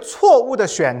而那个错误的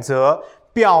选择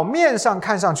表面上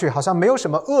看上去好像没有什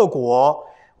么恶果，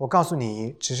我告诉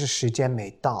你，只是时间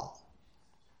没到。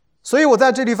所以我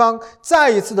在这地方再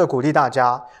一次的鼓励大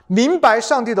家，明白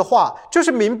上帝的话，就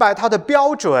是明白他的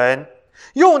标准，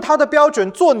用他的标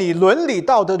准做你伦理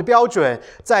道德的标准，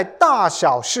在大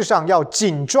小事上要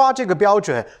紧抓这个标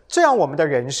准，这样我们的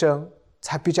人生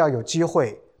才比较有机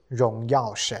会荣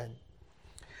耀神。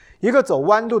一个走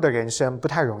弯路的人生不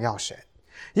太荣耀神，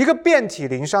一个遍体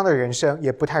鳞伤的人生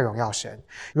也不太荣耀神。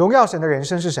荣耀神的人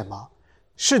生是什么？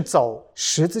是走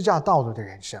十字架道路的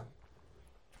人生。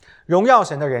荣耀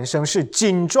神的人生是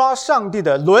紧抓上帝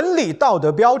的伦理道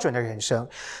德标准的人生，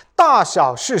大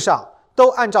小事上都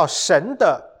按照神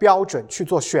的标准去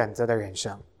做选择的人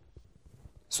生。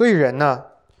所以人呢，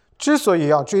之所以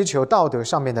要追求道德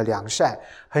上面的良善，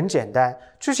很简单，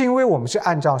就是因为我们是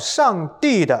按照上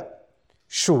帝的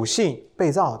属性被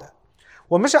造的，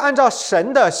我们是按照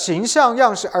神的形象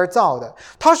样式而造的，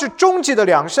它是终极的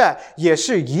良善，也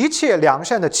是一切良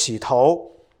善的起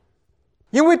头。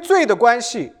因为罪的关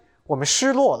系，我们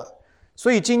失落了，所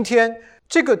以今天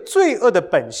这个罪恶的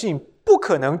本性不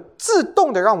可能自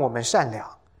动的让我们善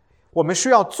良，我们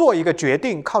需要做一个决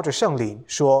定，靠着圣灵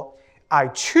说 I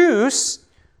choose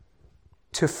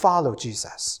to follow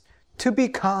Jesus, to be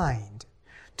kind,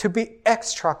 to be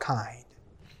extra kind。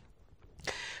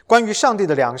 关于上帝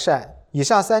的良善，以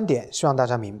下3点希望大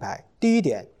家明白。第一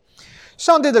点，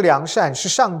上帝的良善是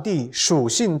上帝属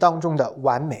性当中的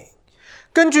完美。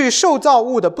根据受造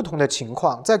物的不同的情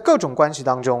况，在各种关系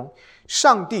当中，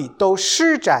上帝都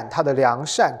施展他的良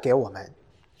善给我们。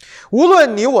无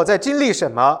论你我在经历什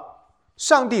么，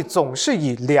上帝总是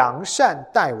以良善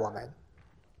待我们。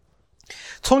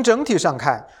从整体上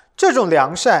看，这种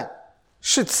良善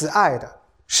是慈爱的，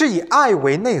是以爱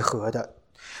为内核的，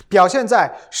表现在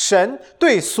神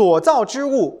对所造之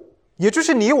物，也就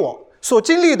是你我所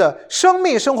经历的生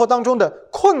命生活当中的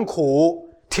困苦、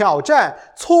挑战、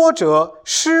挫折、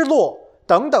失落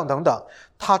等等等等，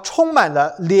它充满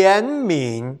了怜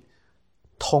悯、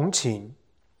同情。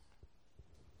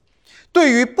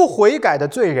对于不悔改的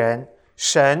罪人，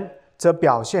神则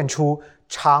表现出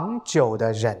长久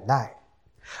的忍耐，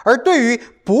而对于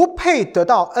不配得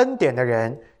到恩典的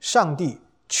人，上帝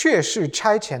却是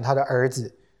差遣他的儿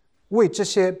子，为这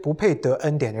些不配得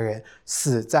恩典的人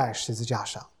死在十字架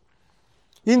上。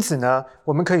因此呢，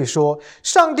我们可以说，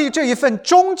上帝这一份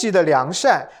终极的良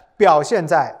善表现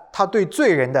在他对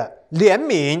罪人的怜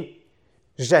悯、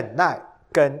忍耐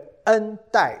跟恩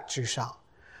待之上。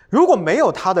如果没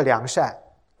有他的良善，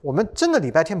我们真的礼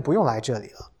拜天不用来这里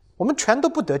了，我们全都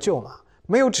不得救嘛，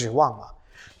没有指望了。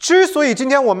之所以今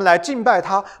天我们来敬拜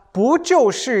他，不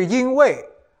就是因为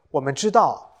我们知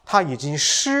道他已经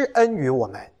施恩于我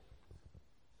们，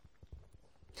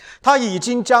他已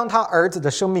经将他儿子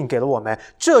的生命给了我们，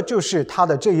这就是他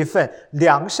的这一份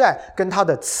良善跟他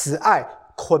的慈爱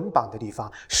捆绑的地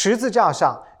方。十字架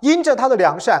上因着他的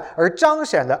良善而彰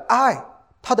显了爱，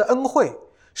他的恩惠，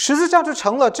十字架就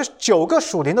成了这9个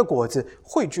属灵的果子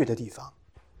汇聚的地方。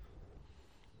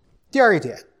第二一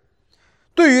点，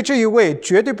对于这一位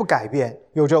绝对不改变、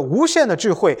有着无限的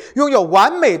智慧、拥有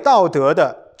完美道德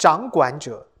的掌管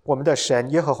者，我们的神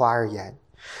耶和华而言，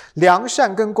良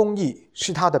善跟公义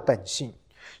是他的本性。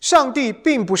上帝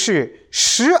并不是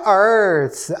时而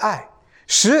慈爱，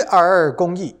时而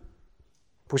公义，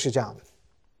不是这样的。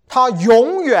他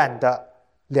永远的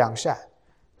良善，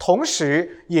同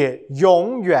时也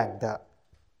永远的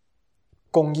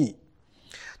公义。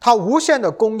他无限的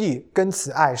公义跟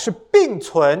慈爱是并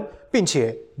存并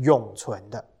且永存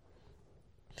的。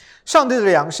上帝的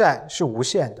良善是无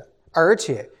限的，而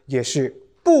且也是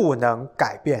不能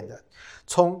改变的。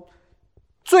从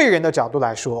罪人的角度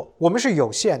来说，我们是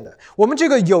有限的，我们这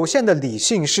个有限的理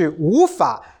性是无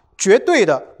法绝对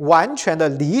的完全的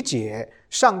理解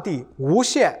上帝无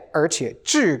限而且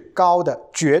至高的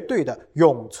绝对的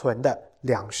永存的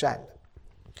良善的。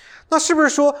那是不是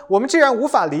说我们既然无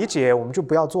法理解，我们就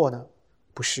不要做呢？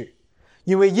不是，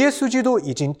因为耶稣基督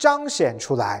已经彰显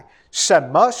出来什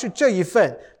么是这一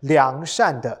份良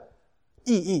善的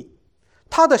意义。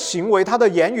他的行为，他的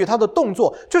言语，他的动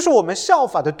作，就是我们效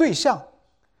法的对象。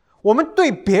我们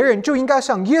对别人就应该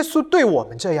像耶稣对我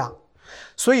们这样。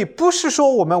所以不是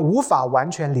说我们无法完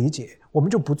全理解，我们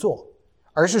就不做，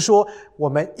而是说我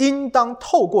们应当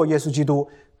透过耶稣基督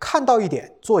看到一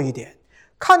点做一点，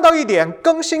看到一点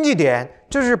更新一点，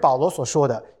这是保罗所说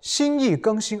的心意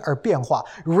更新而变化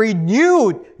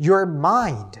Renew your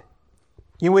mind。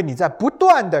 因为你在不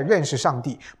断的认识上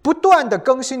帝，不断的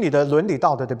更新你的伦理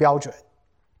道德的标准。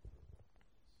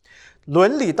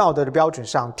伦理道德的标准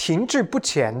上停滞不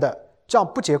前的，这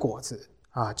样不结果子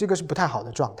啊，这个是不太好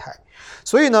的状态。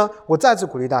所以呢，我再次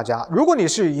鼓励大家，如果你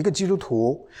是一个基督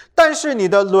徒，但是你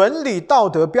的伦理道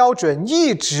德标准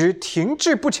一直停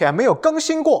滞不前，没有更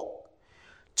新过，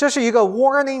这是一个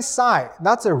warning sign，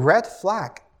 that's a red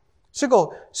flag， 这个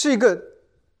是一个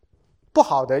不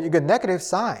好的一个 negative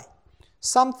sign，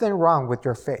 something wrong with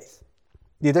your faith，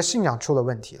 你的信仰出了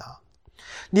问题了。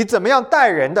你怎么样待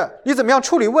人的，你怎么样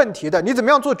处理问题的，你怎么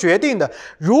样做决定的，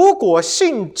如果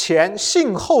信前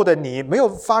信后的你没有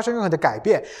发生任何的改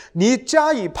变，你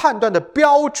加以判断的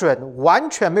标准完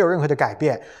全没有任何的改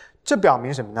变，这表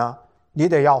明什么呢？你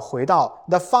得要回到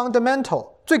the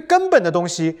fundamental 最根本的东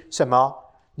西，什么？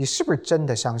你是不是真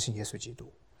的相信耶稣基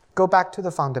督？ Go back to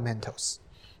the fundamentals。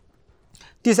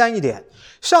 第三一点，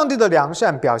上帝的良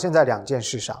善表现在2件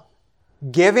事上，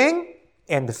 giving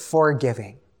and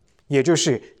forgiving，也就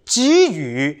是给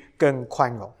予跟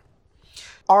宽容。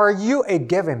 Are you a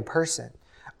giving person?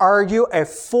 Are you a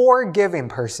forgiving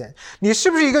person? 你是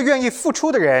不是一个愿意付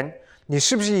出的人？你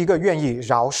是不是一个愿意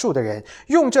饶恕的人？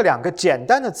用这2个简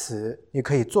单的词，你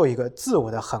可以做一个自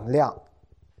我的衡量，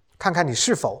看看你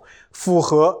是否符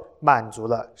合满足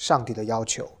了上帝的要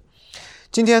求。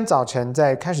今天早晨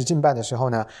在开始敬拜的时候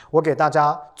呢，我给大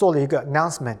家做了一个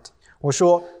announcement， 我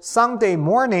说 Sunday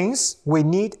mornings we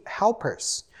need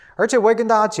helpers，而且我也跟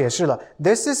大家解释了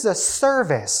This is a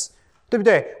service， 对不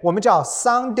对？我们叫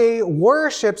Sunday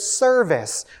worship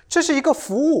service， 这是一个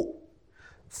服务。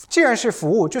既然是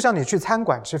服务，就像你去餐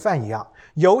馆吃饭一样，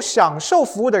有享受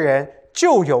服务的人，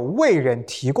就有为人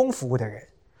提供服务的人。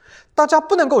大家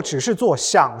不能够只是做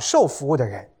享受服务的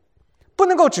人，不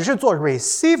能够只是做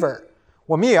receiver，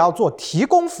 我们也要做提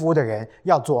供服务的人，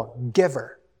要做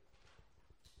giver，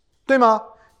 对吗？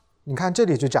你看这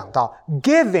里就讲到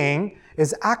giving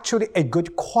is actually a good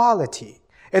quality.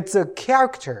 It's a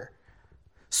character.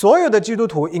 所有的基督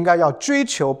徒应该要追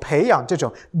求培养这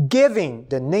种 giving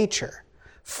的 nature.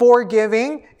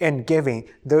 Forgiving and giving,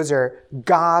 those are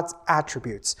God's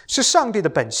attributes. 是上帝的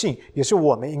本性，也是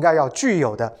我们应该要具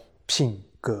有的品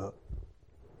格。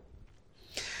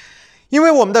因为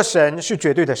我们的神是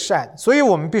绝对的善，所以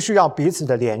我们必须要彼此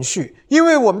的连续。因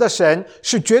为我们的神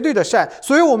是绝对的善，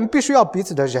所以我们必须要彼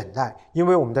此的忍耐。因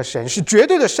为我们的神是绝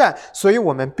对的善，所以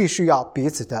我们必须要彼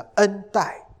此的恩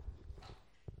待。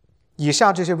以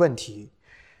下这些问题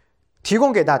提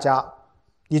供给大家，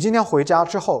你今天回家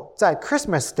之后，在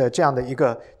Christmas 的这样的一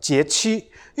个节期，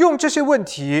用这些问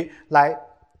题来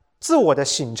自我的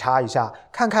省察一下，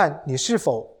看看你是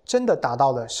否真的达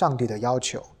到了上帝的要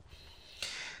求。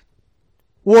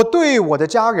我对我的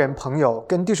家人、朋友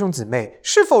跟弟兄姊妹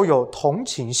是否有同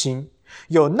情心、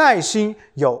有耐心、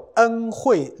有恩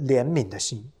惠怜悯的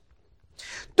心？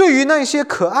对于那些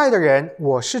可爱的人，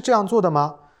我是这样做的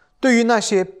吗？对于那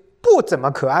些不怎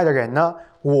么可爱的人呢，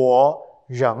我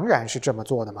仍然是这么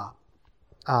做的吗？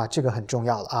这个很重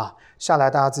要了啊！下来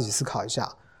大家自己思考一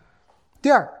下。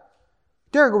第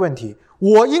二个问题，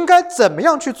我应该怎么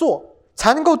样去做，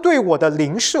才能够对我的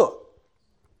邻舍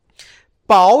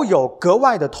保有格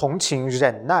外的同情、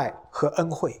忍耐和恩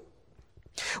惠？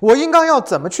我应该要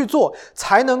怎么去做，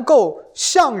才能够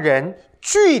向人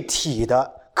具体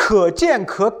的、可见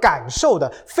可感受的、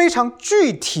非常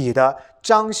具体的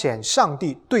彰显上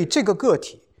帝对这个个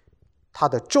体他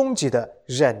的终极的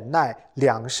忍耐、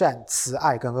良善、慈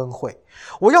爱跟恩惠？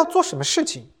我要做什么事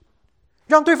情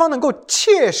让对方能够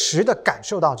切实的感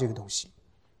受到这个东西？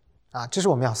这是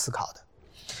我们要思考的。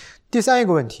第三一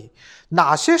个问题，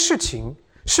哪些事情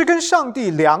是跟上帝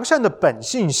良善的本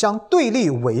性相对立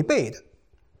违背的？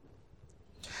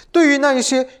对于那一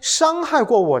些伤害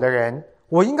过我的人，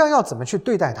我应该要怎么去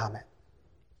对待他们？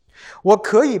我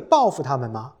可以报复他们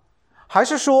吗？还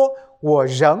是说我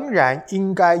仍然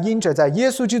应该因着在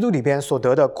耶稣基督里边所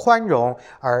得的宽容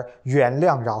而原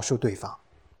谅饶恕对方？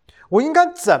我应该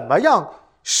怎么样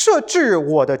设置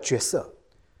我的角色？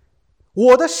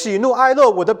我的喜怒哀乐，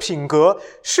我的品格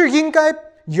是应该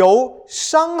由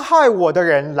伤害我的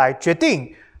人来决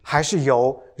定，还是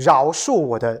由饶恕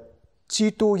我的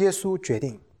基督耶稣决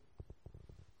定？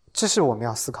这是我们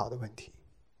要思考的问题。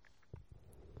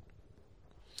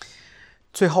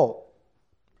最后，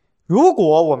如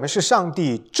果我们是上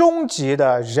帝终极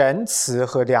的仁慈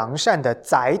和良善的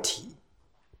载体，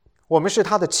我们是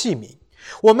他的器皿，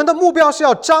我们的目标是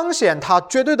要彰显他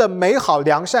绝对的美好、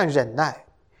良善、忍耐，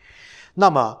那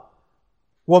么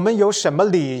我们有什么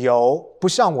理由不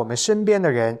向我们身边的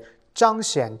人彰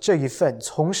显这一份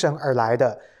从神而来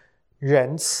的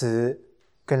仁慈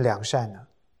跟良善呢？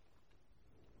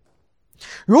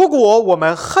如果我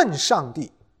们恨上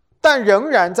帝，但仍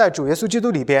然在主耶稣基督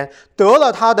里边得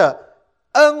了他的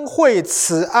恩惠、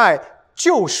慈爱、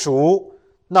救赎，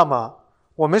那么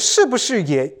我们是不是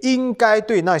也应该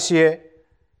对那些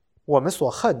我们所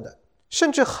恨的，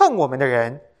甚至恨我们的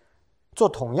人做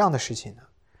同样的事情呢？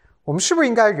我们是不是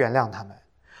应该原谅他们？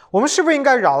我们是不是应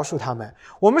该饶恕他们？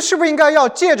我们是不是应该要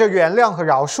借着原谅和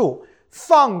饶恕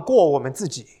放过我们自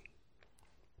己？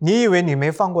你以为你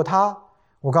没放过他？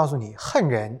我告诉你，恨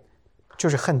人就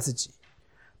是恨自己，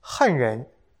恨人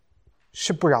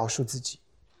是不饶恕自己。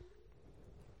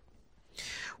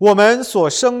我们所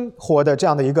生活的这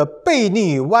样的一个悖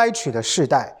逆歪曲的世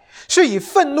代，是以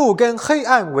愤怒跟黑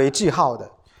暗为记号的。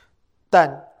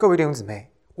但各位弟兄姊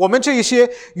妹，我们这一些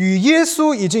与耶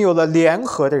稣已经有了联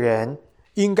合的人，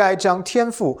应该将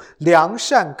天父良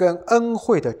善跟恩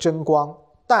惠的真光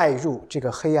带入这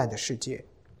个黑暗的世界，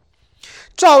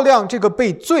照亮这个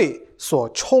被罪所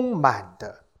充满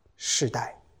的世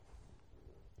代。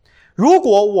如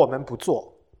果我们不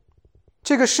做，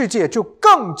这个世界就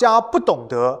更加不懂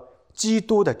得基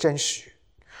督的真实。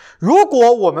如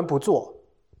果我们不做，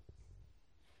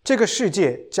这个世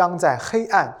界将在黑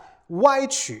暗、歪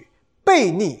曲、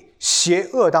悖逆、邪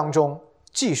恶当中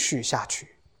继续下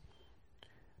去。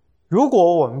如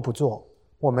果我们不做，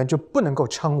我们就不能够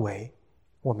称为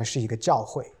我们是一个教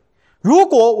会。如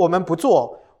果我们不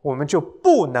做，我们就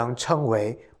不能称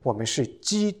为我们是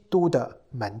基督的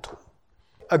门徒。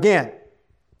Again，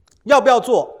 要不要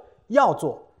做？要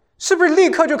做。是不是立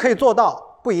刻就可以做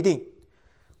到？不一定。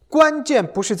关键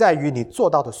不是在于你做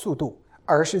到的速度，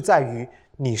而是在于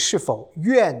你是否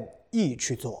愿意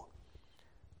去做。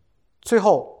最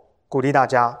后鼓励大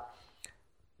家，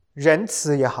仁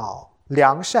慈也好，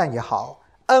良善也好，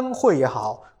恩惠也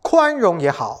好，宽容也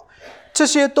好，这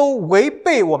些都违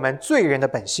背我们罪人的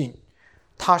本性。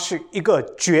它是一个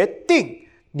决定，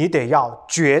你得要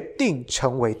决定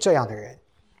成为这样的人。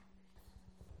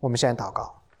我们现在祷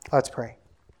告。 Let's pray。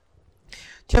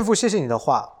 天父，谢谢你的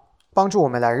话，帮助我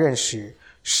们来认识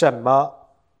什么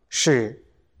是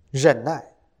忍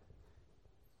耐、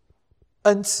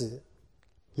恩慈、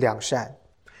良善。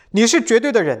你是绝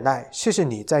对的忍耐，谢谢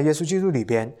你在耶稣基督里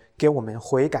边给我们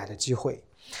悔改的机会。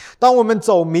当我们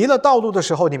走迷了道路的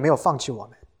时候，你没有放弃我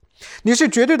们。你是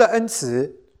绝对的恩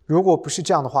慈，如果不是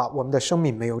这样的话，我们的生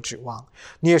命没有指望。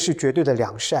你也是绝对的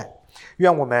良善，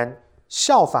愿我们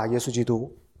效法耶稣基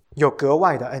督，有格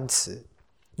外的恩慈，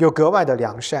有格外的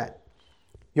良善，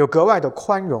有格外的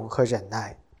宽容和忍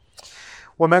耐。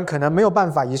我们可能没有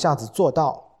办法一下子做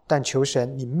到，但求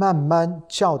神你慢慢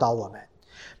教导我们，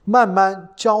慢慢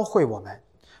教会我们，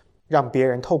让别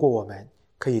人透过我们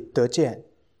可以得见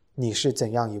你是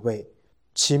怎样一位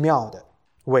奇妙的、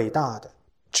伟大的、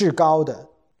至高的、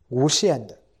无限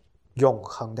的、永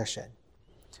恒的神。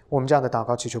我们这样的祷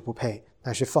告祈求不配，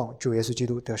乃是奉主耶稣基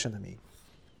督得胜的名。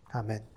阿们。